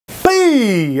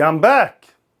Hey, I'm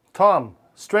back! Tom,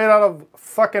 straight out of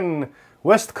fucking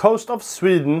west coast of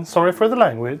Sweden. Sorry for the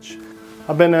language.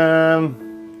 I've been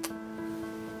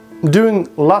doing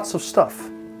lots of stuff.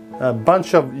 A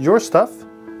bunch of your stuff.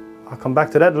 I'll come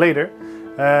back to that later.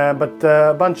 But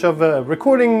a bunch of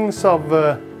recordings of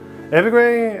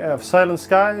Evergrey, of Silent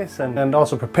Skies, and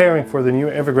also preparing for the new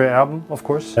Evergrey album, of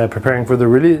course. Preparing for the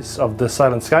release of the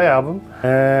Silent Sky album.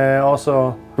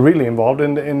 Also really involved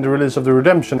in the release of the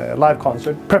Redemption live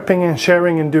concert. Prepping and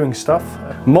sharing and doing stuff.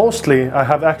 Mostly I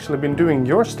have actually been doing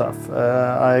your stuff.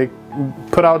 I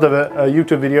put out a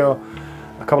YouTube video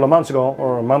a couple of months ago,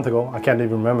 or a month ago, I can't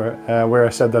even remember, where I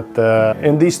said that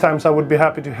in these times I would be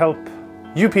happy to help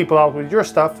you people out with your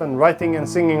stuff and writing and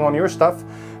singing on your stuff.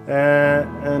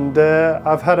 And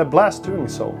I've had a blast doing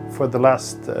so for the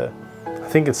last, I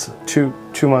think it's two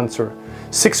months or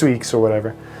 6 weeks or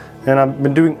whatever. And I've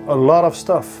been doing a lot of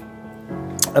stuff,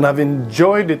 and I've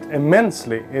enjoyed it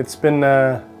immensely. It's been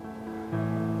a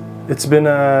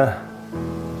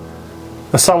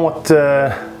somewhat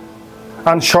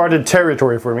uncharted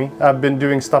territory for me. I've been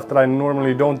doing stuff that I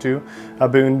normally don't do.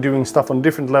 I've been doing stuff on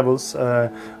different levels,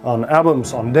 on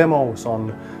albums, on demos,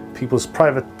 on people's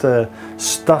private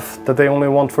stuff that they only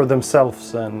want for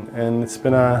themselves, and it's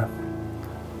been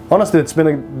honestly, it's been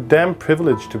a damn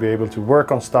privilege to be able to work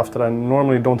on stuff that I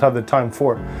normally don't have the time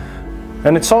for.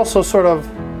 And it's also sort of,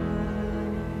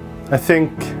 I think,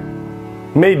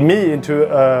 made me into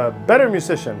a better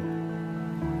musician.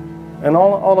 And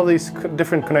all of these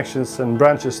different connections and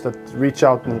branches that reach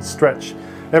out and stretch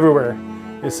everywhere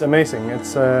is amazing.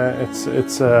 It's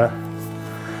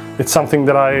something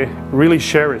that I really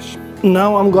cherish.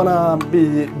 Now I'm gonna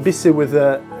be busy with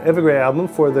the Evergrey album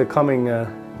for the coming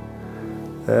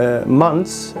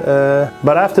months,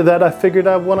 but after that I figured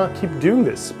I want to keep doing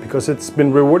this because it's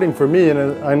been rewarding for me,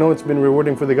 and I know it's been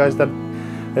rewarding for the guys that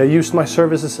used my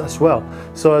services as well.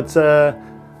 So it's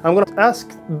I'm gonna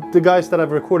ask the guys that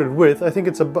I've recorded with. I think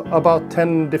it's about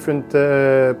 10 different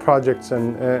projects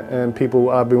and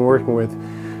people I've been working with.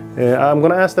 I'm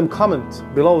gonna ask them comment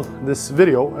below this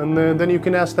video, and then you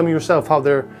can ask them yourself how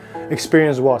their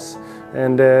experience was,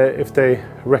 and if they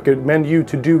recommend you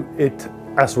to do it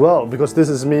as well, because this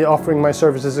is me offering my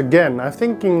services again. I'm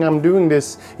thinking I'm doing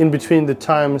this in between the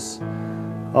times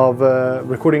of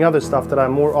recording other stuff that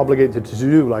I'm more obligated to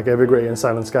do, like Evergrey and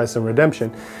Silent Skies and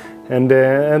Redemption, and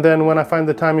then when I find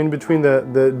the time in between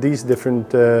these different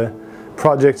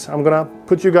projects, I'm gonna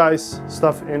put you guys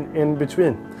stuff in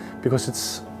between, because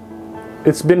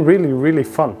it's been really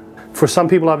fun. For some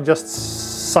people I've just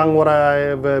sung what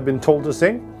I've been told to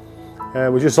sing,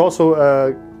 which is also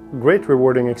a great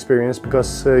rewarding experience,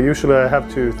 because usually I have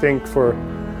to think for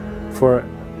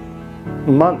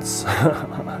months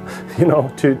you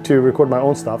know, to record my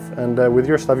own stuff, and with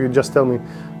your stuff you just tell me,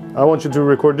 I want you to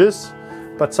record this,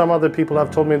 but some other people have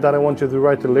told me that I want you to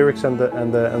write the lyrics and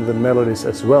the melodies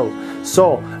as well.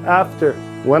 So after,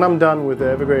 when I'm done with the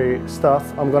Evergrey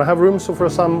stuff, I'm gonna have room for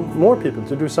some more people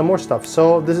to do some more stuff.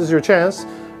 So this is your chance.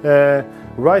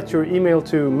 Write your email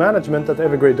to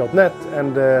management@evergrey.net,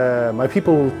 and my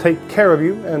people will take care of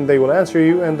you, and they will answer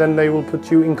you, and then they will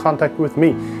put you in contact with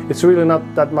me. It's really not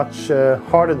that much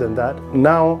harder than that.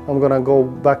 Now I'm gonna go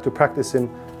back to practicing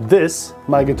this,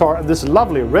 my guitar, this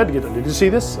lovely red guitar. Did you see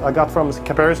this? I got from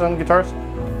Comparison Guitars,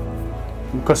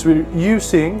 because we're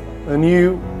using a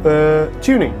new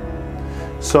tuning.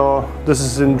 So this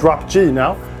is in drop G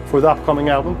now for the upcoming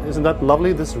album. Isn't that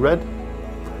lovely, this red?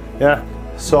 Yeah,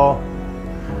 so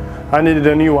I needed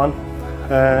a new one,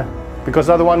 because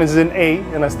the other one is in A,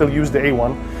 and I still use the A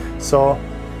one. So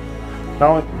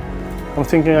now I'm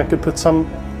thinking I could put some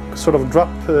sort of drop,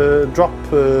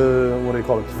 what do you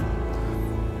call it?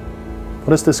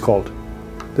 What is this called?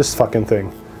 This fucking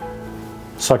thing.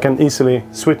 So I can easily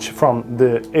switch from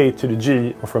the A to the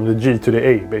G, or from the G to the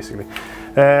A, basically.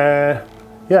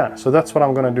 Yeah, so that's what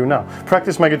I'm gonna do now.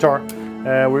 Practice my guitar.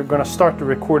 We're gonna start the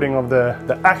recording of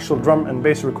the actual drum and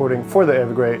bass recording for the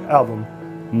Evergrey album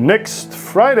next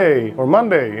Friday or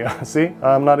Monday. See,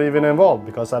 I'm not even involved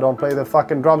because I don't play the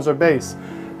fucking drums or bass.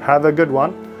 Have a good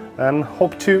one, and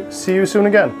hope to see you soon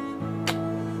again.